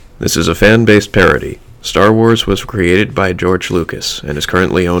This is a fan-based parody. Star Wars was created by George Lucas and is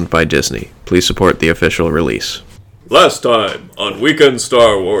currently owned by Disney. Please support the official release. Last time on Weekend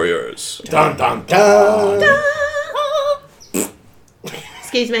Star Warriors. Dun dun dun!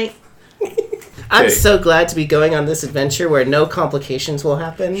 Excuse me. I'm so glad to be going on this adventure where no complications will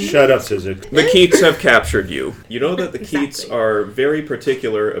happen. Shut up, Scissor. The Keats have captured you. You know that the Exactly. Keats are very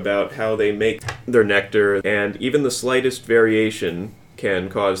particular about how they make their nectar, and even the slightest variation can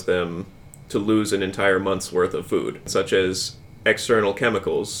cause them to lose an entire month's worth of food, such as external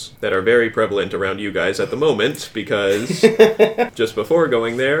chemicals that are very prevalent around you guys at the moment, because just before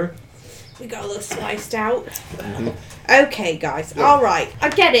going there, We got a little spiced out. Okay, guys. All right. I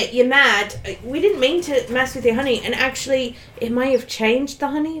get it. You're mad. We didn't mean to mess with your honey. And actually, it might have changed the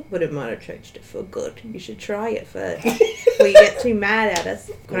honey, but it might have changed it for good. You should try it first before you get too mad at us.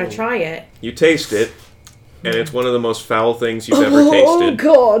 Can I try it? you taste it, and it's one of the most foul things you've ever tasted.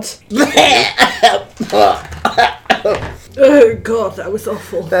 God. Oh, God. That was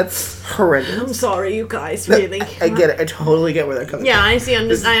awful. That's horrendous. I'm sorry, you guys. Really. I get it. I totally get where they're coming Yeah, I see. I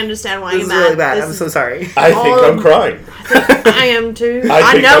understand why from. you're This is mad. really bad. This I'm is- so sorry. I think I'm crying. I am too. I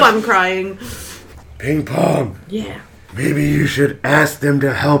I think know I'm- I'm crying. Ping Pong, Yeah. maybe you should ask them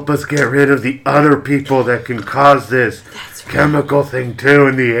to help us get rid of the other people that can cause this That's right. chemical thing too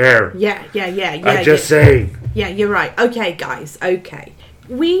in the air. Yeah. I'm just saying. Yeah, you're right. Okay, guys. Okay.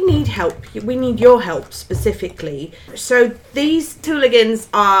 We need help. We need your help specifically. So these Tooligans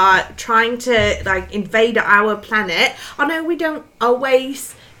are trying to invade our planet. I know we don't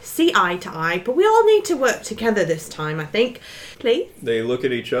always see eye to eye, but we all need to work together this time, I think. Please? They look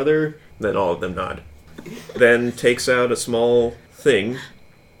at each other, then all of them nod. Then takes out a small thing,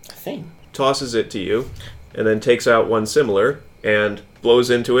 Thing. tosses it to you, and then takes out one similar, and blows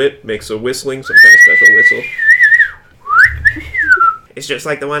into it, makes a whistling, some kind of special whistle. It's just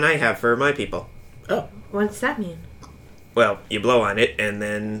like the one I have for my people. Oh. What does that mean? Well, you blow on it, and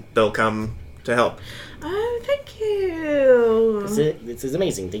then they'll come to help. Oh, thank you. This is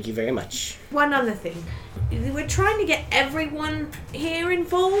amazing. Thank you very much. One other thing. We're trying to get everyone here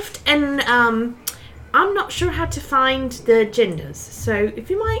involved, and I'm not sure how to find the genders. So if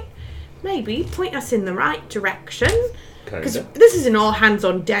you might maybe point us in the right direction. Because Kinda. this is an all hands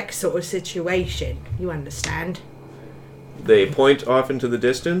on deck sort of situation. You understand? They point off into the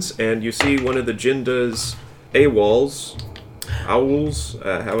distance, and you see one of the Jinda's owls,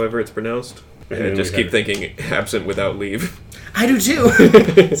 however it's pronounced. I And just we keep have- thinking absent without leave. I do too.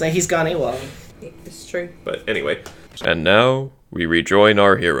 It's like he's gone AWOL. It's true. But anyway. And now, we rejoin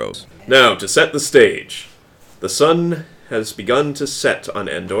our heroes. Now, to set the stage. The sun has begun to set on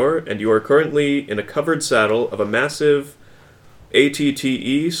Endor, and you are currently in a covered saddle of a massive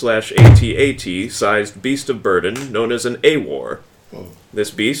ATTE/ATAT sized beast of burden known as an AWAR. This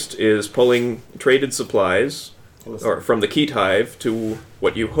beast is pulling traded supplies from the Keat Hive to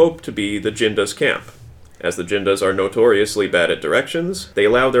what you hope to be the Jinda's camp. As the Jindas are notoriously bad at directions, they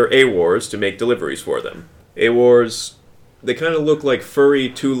allow their AWARs to make deliveries for them. AWARs, they kind of look like furry,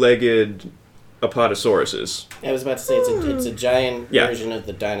 two-legged apatosauruses. I was about to say it's a giant Yeah. version of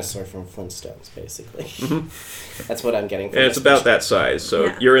the dinosaur from Flintstones, basically. That's what I'm getting from And it's this about picture. that size, so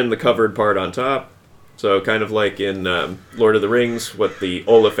Yeah. you're in the covered part on top. So kind of like in Lord of the Rings, what the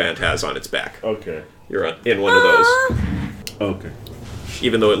Oliphant has on its back. Okay. You're in one of those. Okay.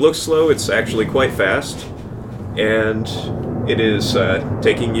 Even though it looks slow, it's actually quite fast. And it is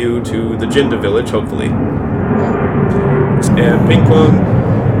taking you to the Jinda village, hopefully. And Ping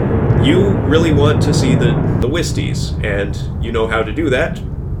Pong, you really want to see the Wisties, and you know how to do that.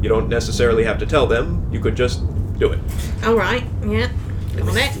 You don't necessarily have to tell them. You could just do it. All right. Yeah.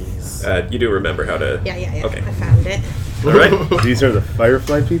 Got it. You do remember how to... Yeah. Okay. I found it. All right. These are the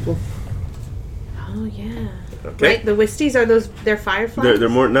Firefly people? Oh, yeah. Okay. Right, the Wisties, are those, they're fireflies? They're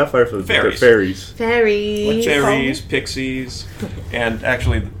more, not Fireflies, Fairies. they're fairies. Fairies. Fairies, pixies, and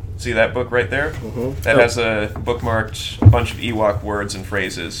actually, see that book right there? That has a bookmarked bunch of Ewok words and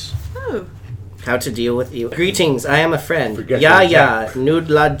phrases. Oh. How to deal with you. Greetings, I am a friend. Forget Yaya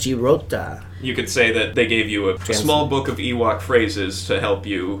Nudla Jirota. You could say that they gave you a small book of Ewok phrases to help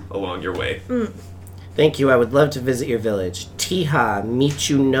you along your way. Thank you, I would love to visit your village. Tiha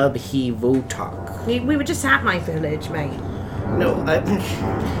Michu Nub He Vutok. We were just at my village, mate. No, I...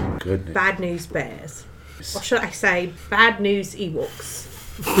 Goodness. Bad news bears. Or should I say, bad news Ewoks?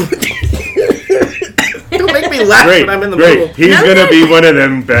 Don't make me laugh Great, when I'm in the great. middle. He's No, gonna no. be one of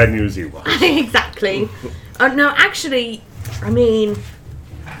them bad news Ewoks. Exactly. No, actually, I mean,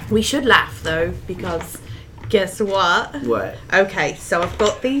 we should laugh, though, because guess what? What? Okay, so I've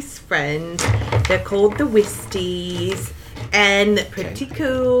got these friends. They're called the Wisties. and pretty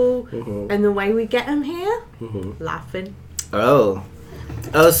cool. And the way we get them here, laughing. Oh,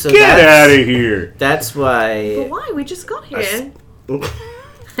 so Get that's, out of here. That's But why. why? We just got here.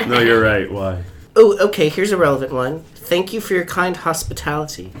 No, you're right. Why? Oh, okay. Here's a relevant one. Thank you for your kind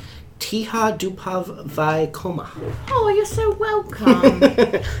hospitality. Tiha dupav vai koma. Oh, you're so welcome.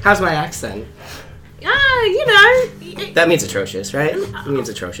 How's my accent? That means atrocious, right? It means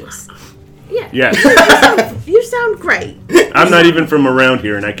atrocious. Yeah. Yes. You sound great. I'm not even from around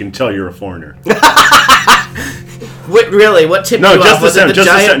here, and I can tell you're a foreigner. What really? What tipped No, you just off? the Was it sound. the Just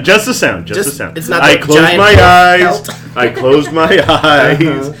the giant? sound. Just the sound. Just the Just- sound. it's not I the closed giant my eyes. belt. I closed my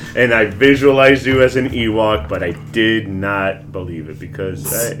eyes, and I visualized you as an Ewok, but I did not believe it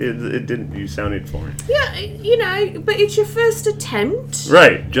because it didn't. You sounded foreign. Yeah, but it's your first attempt.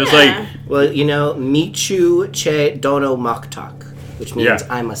 Right. Just Yeah. Well, Michu che dono maktak, which means Yeah.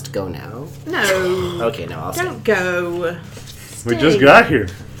 I must go now. No, Okay, no, I'll stay. don't go. like we Stay. just got here.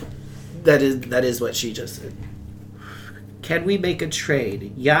 That is what she just said. Can we make a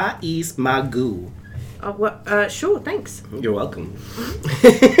trade? Ya is magu. Oh, sure, thanks. You're welcome.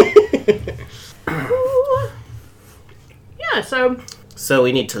 Ooh. Yeah, so So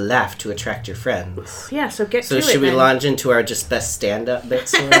we need to laugh to attract your friends. so get So to it. should we then. launch into our just best stand-up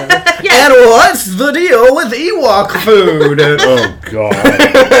bits or whatever? Yeah. And what's the deal with Ewok food? Oh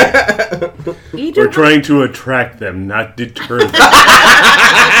God. You We're don't- trying to attract them, not deter them.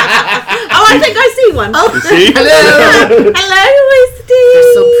 Oh, I think I see one. Oh, See? hello, Wisty.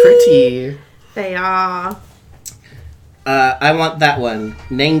 They're so pretty. They are. I want that one.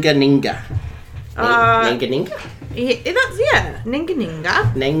 Nenga Ninga. Nenga Ninga? That's Ninga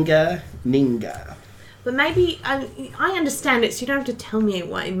Ninga. Nenga Ninga. But maybe I understand it, so you don't have to tell me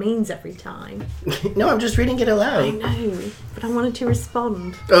what it means every time. No, I'm just reading it I aloud. know, but I wanted to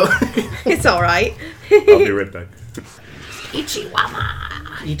respond. Oh. It's all right. I'll be right back. Ichiwama.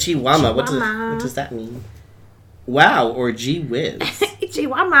 Ichiwama. What Ichiwama. does that mean? Wow, or gee whiz.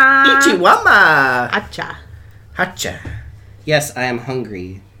 Ichiwama. Ichiwama. Acha. Hacha. Yes, I am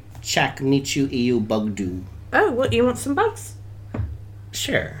hungry. Chak Michu Iu Bugdu. Oh, what? You want some bugs?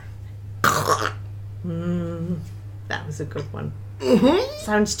 Sure. That was a good one. Mm-hmm.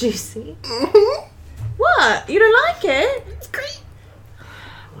 Sounds juicy. What? You don't like it? It's great.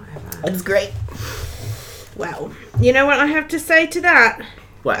 Whatever. It's great. Well, you know what I have to say to that?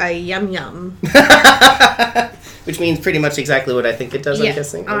 What? A yum yum. Which means pretty much exactly what I think it does, I'm Yeah,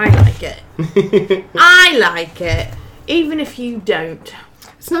 guessing. I like it. I like it. Even if you don't.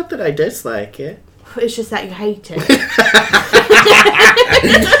 It's not that I dislike it. It's just that you hate it.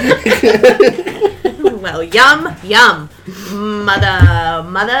 Well, yum, yum.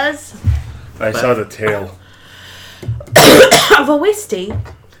 Mothers I saw the tail. of a Wisty.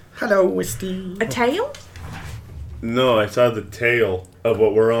 Hello, Wisty. A tail? No, I saw the tail of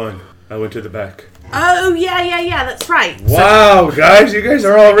what we're on. I went to the back. Oh, yeah, that's right. Wow, guys, you guys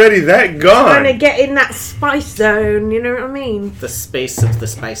are already that Trying to gone. get in that spice zone, you know what I mean? The space of the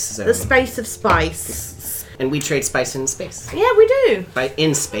spice zone. The space of spice. And we trade spice in space. Yeah, we do.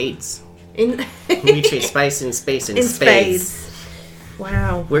 In spades. In We trade spice in space in spades.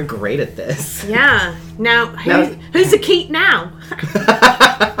 Wow. We're great at this. Yeah. Now, who's a Keat now?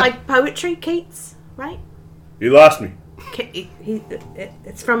 Like poetry, Keats, right? You lost me.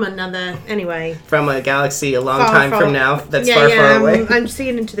 It's from another. Anyway. From a galaxy a long Far, time far- from now that's far away. I'm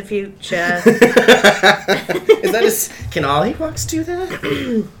seeing into the future. Is that can all Ewoks do that?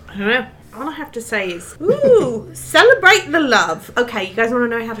 I don't know. All I have to say is, ooh, celebrate the love. Okay, you guys want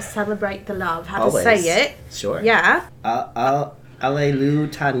to know how to celebrate the love? How Always. to say it? Sure. Yeah. Alelu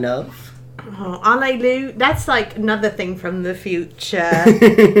Tanov. Oh, Allelu. That's like another thing from the future.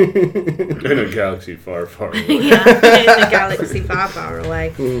 In a galaxy far, far away. Yeah, in a galaxy far, far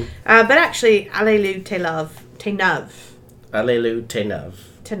away. But actually, Allelu te love. Te nov. Alelu Tanov.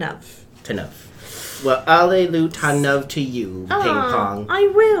 Te nov. Tanov. Well, Alelu Tanov to you, Ping Pong. I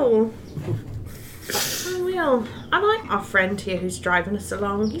will. I will. I like our friend here who's driving us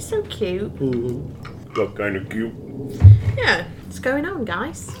along. He's so cute. Look kind of cute. Yeah. What's going on,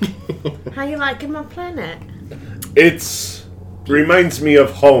 guys? How you liking my planet? It's reminds me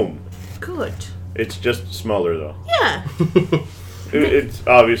of home. Good. It's just smaller though. Yeah. It's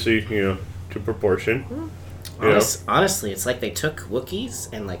obviously, to proportion. You know. Honestly, it's like they took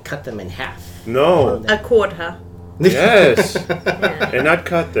Wookiees and like cut them in half. No. A quarter. Yes. Yeah. And not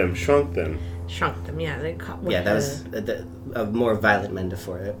cut them, shrunk them. Shrunk them, yeah. They cut with Yeah, that was a more violent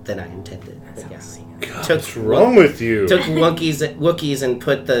metaphor than I intended. But yes. God, what's wrong with you? Took Wookiees and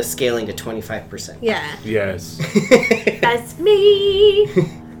put the scaling to 25%. Yeah. Yes. That's me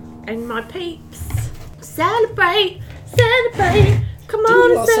and my peeps. Celebrate, Celebrate. Come Did on we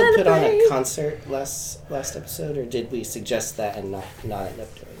and also celebrate. put on a concert last episode, or did we suggest that and not end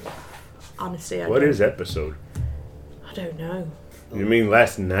up doing it? Honestly, What is episode? I don't know. You mean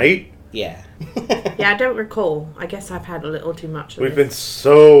last night? Yeah. Yeah, I don't recall. I guess I've had a little too much of We've it. been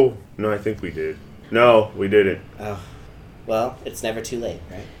so... No, I think we did. No, we didn't. Oh, well, it's never too late,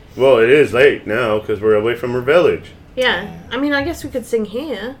 right? Well, it is late now because we're away from our village. Yeah, I mean, I guess we could sing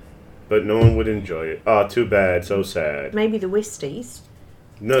here. But no one would enjoy it. Oh, too bad. So sad. Maybe the Wisties.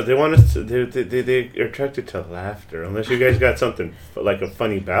 No, they want us to... They're attracted to laughter. Unless you guys got something like a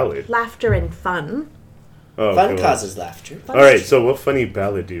funny ballad. Laughter and fun. Oh, Fun okay, causes laughter. Alright, so what funny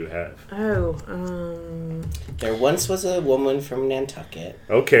ballad do you have? Oh, There once was a woman from Nantucket.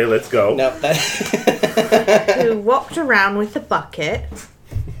 Okay, let's go. Nope, that... who walked around with a bucket.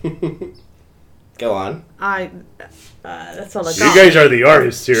 Go on. That's all I You got. guys are the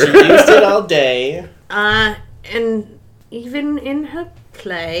artists She here. used it all day, And even in her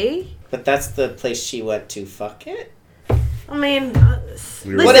play, but that's the place she went to fuck it? I mean,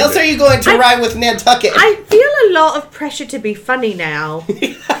 What What else are you going to rhyme with Nantucket? I feel a lot of pressure to be funny now.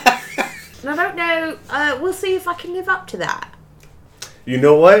 And I don't know, we'll see if I can live up to that. You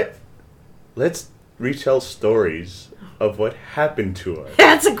know what? Let's retell stories of what happened to us.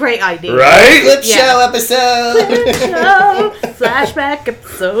 That's a great idea. Right? Clip Yeah. show episode! Show, flashback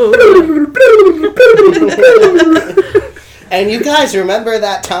episode. And you guys remember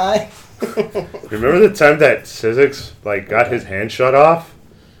that time? Remember the time that Sizzix got his hand shut off?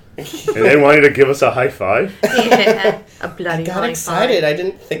 And then wanted to give us a high five? Yeah, a bloody Got high excited. five. I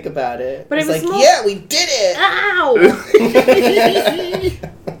didn't think about it. But I it was was like, more- yeah, we did it! Ow!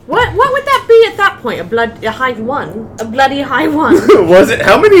 What would that be at that point? A high one? A bloody high one? Was it?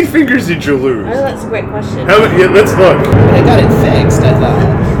 How many fingers did you lose? Oh, that's a great question. How many? Yeah, let's look. I got it fixed, I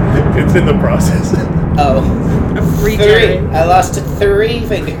thought. It's in the process. Oh, A free 3. journey. I lost 3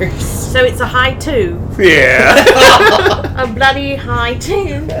 fingers. So it's a high 2. Yeah. A bloody high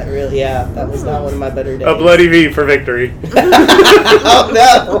 2. That really, yeah, that was not one of my better days. A bloody V for victory. Oh,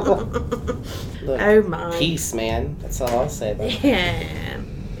 no! Look, Oh my. peace, man. That's all I'll say about it. Yeah.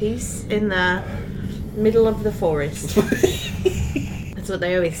 Peace in the middle of the forest. That's what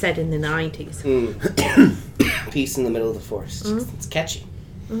they always said in the 90s. Peace in the middle of the forest. It's catchy.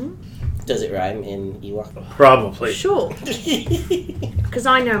 Does it rhyme in Ewok? Probably. Sure. Because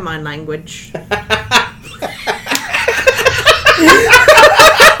I know my language.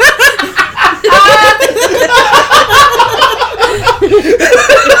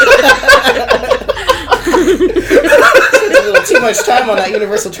 Spent a little too much time on that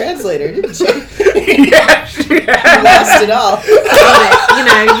Universal Translator, didn't you? Yeah, she You lost it all. You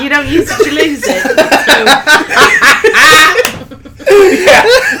know, you don't use it, you lose it. Yeah,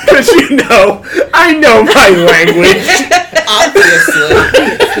 because I know my language. Obviously.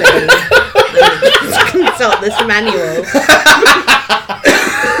 So, consult this manual.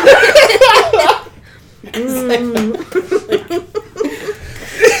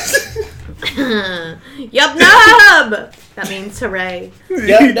 Yub nub! That means hooray.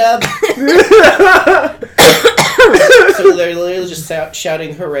 Yep, dub. So they're literally just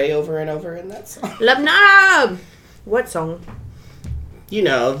shouting hooray over and over in that song. Lub nub! What song? You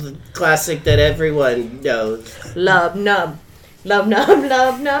know, the classic that everyone knows. Lub nub. Love nub,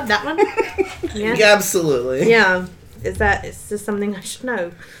 love nub. That one? Yeah. Absolutely. Yeah. Is this something I should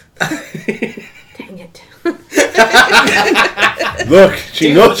know? Dang it. Look,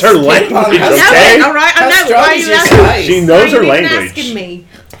 she knows her language, I know okay? All right, How I know. strong Why are is you your asking? spice? She Why knows are you her even language. asking me?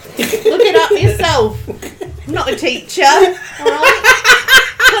 Look it up yourself. I'm not a teacher. All right?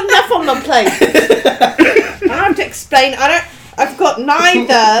 Got enough on my plate. I don't have to explain. I've got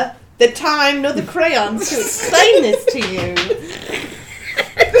neither the time nor the crayons to explain this to you.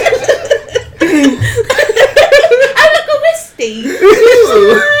 Oh, look, a Wisty.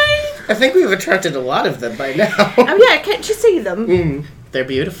 Hi. I think we've attracted a lot of them by now. Oh yeah, can't you see them? They're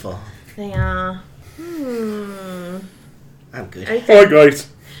beautiful. They are. I'm good. Hi, Okay. guys.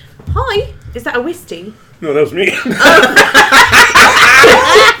 Hi. Is that a Wisty? No, that was me.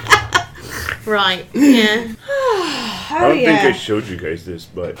 Right. Yeah. I don't think I showed you guys this,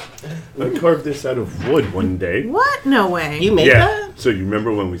 but I carved this out of wood one day. What? No way. You made Yeah. that? So you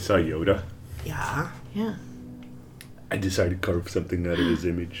remember when we saw Yoda? Yeah. Yeah. I decided to carve something out of his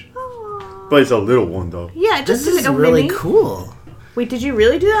image. But it's a little one, though. Yeah, just This a is little really mini. cool. Wait, did you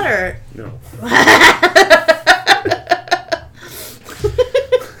really do that or? No.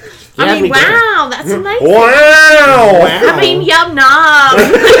 You I had mean, me going. wow, that's amazing. Wow! I mean, yum nom.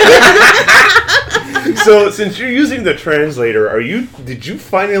 So, since you're using the translator, did you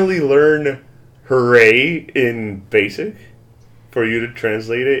finally learn hooray in basic for you to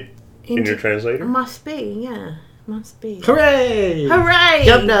translate it in your translator? Must be, yeah. Must be. Hooray! Hooray!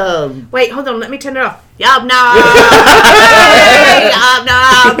 Yum num. Wait, hold on, let me turn it off. Yum nom! Hooray! Yum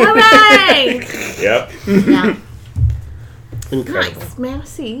nom! Hooray! Yep. Yeah. Incredible. Nice,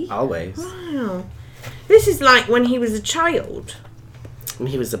 merci. Always. Wow. This is like when he was a child. When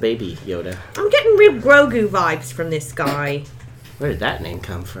he was a baby Yoda. I'm getting real Grogu vibes from this guy. Where did that name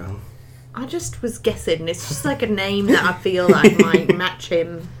come from? I just was guessing. It's just like a name that I feel like might match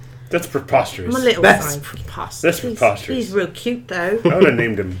him. That's preposterous. I'm a little That's side. preposterous. That's He's preposterous. real cute though. I would have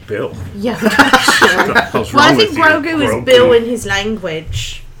named him Bill. Yeah. What the hell's Well, I wrong think with you, Grogu is Grogu? Bill in his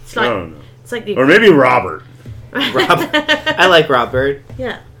language. It's I like don't know. it's like the Or maybe Robert. I like Robert.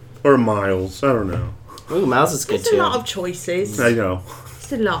 yeah. Or Miles. I don't know. Ooh, Miles is good There's too. a lot of choices. I know.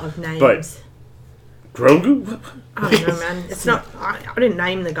 It's a lot of names. But- Grogu? I don't know, man. It's not. I didn't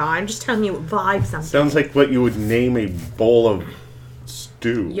name the guy. I'm just telling you what vibes I'm. Sounds like what you would name a bowl of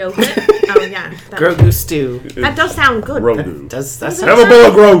stew. Yogurt. Oh yeah. That, Grogu stew. that does sound good. Grogu. Does that Have sound? a bowl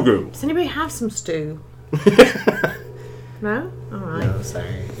of Grogu. Does anybody have some stew? No. All right. No,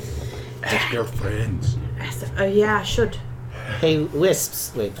 sorry. Ask your friends. Oh yeah, I should. Hey,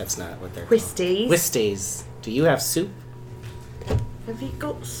 wisps. Wait, that's not what they're called. Twisties. Wisties. Do you have soup? Have you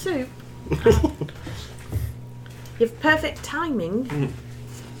got soup? You've perfect timing.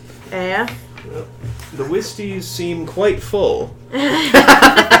 Air. The Wisties seem quite full.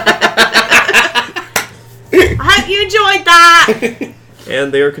 I hope you enjoyed that.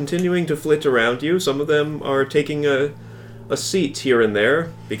 And they are continuing to flit around you. Some of them are taking a seat here and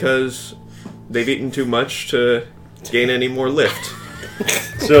there because they've eaten too much to gain any more lift.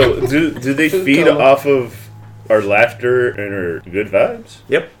 So, do they feed off of our laughter and our good vibes?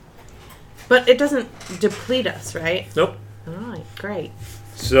 Yep. But it doesn't deplete us, right? Nope. All right, great.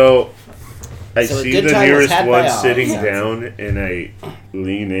 So, I So a see good the time was nearest had by one all. sitting Yeah. down, and I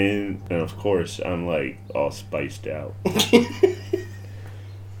lean in, and of course, I'm like all spiced out.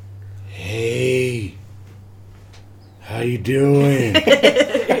 Hey, how you doing?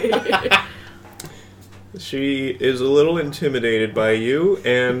 She is a little intimidated by you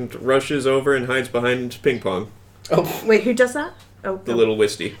and rushes over and hides behind Ping Pong, Wait, who does that? Oh, the little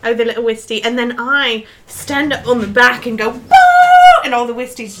Wisty. Oh, the little Wisty. And then I stand up on the back and go, Boo! And all the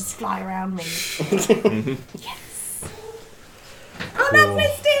Wisties just fly around me. Yes. I love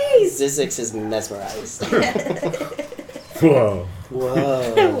Wisties! Zizix is mesmerized. Whoa.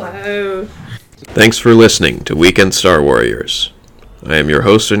 Whoa. Whoa. Thanks for listening to Weekend Star Warriors. I am your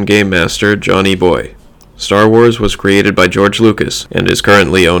host and game master, Johnny Boy. Star Wars was created by George Lucas and is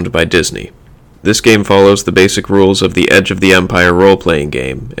currently owned by Disney. This game follows the basic rules of the Edge of the Empire role-playing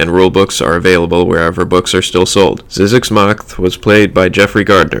game, and rulebooks are available wherever books are still sold. Zizix Moth was played by Jeffrey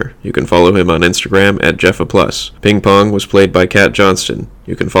Gardner. You can follow him on Instagram at JeffaPlus. Ping Pong was played by Kat Johnston.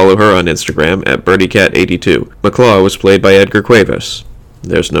 You can follow her on Instagram at BirdieCat82. McClaw was played by Edgar Cuevas.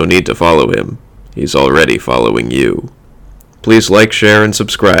 There's no need to follow him. He's already following you. Please like, share, and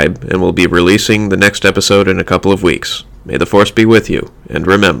subscribe, and we'll be releasing the next episode in a couple of weeks. May the Force be with you, and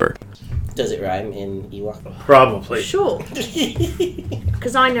remember... Does it rhyme in Ewok? Probably. Sure.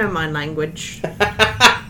 Because I know my language.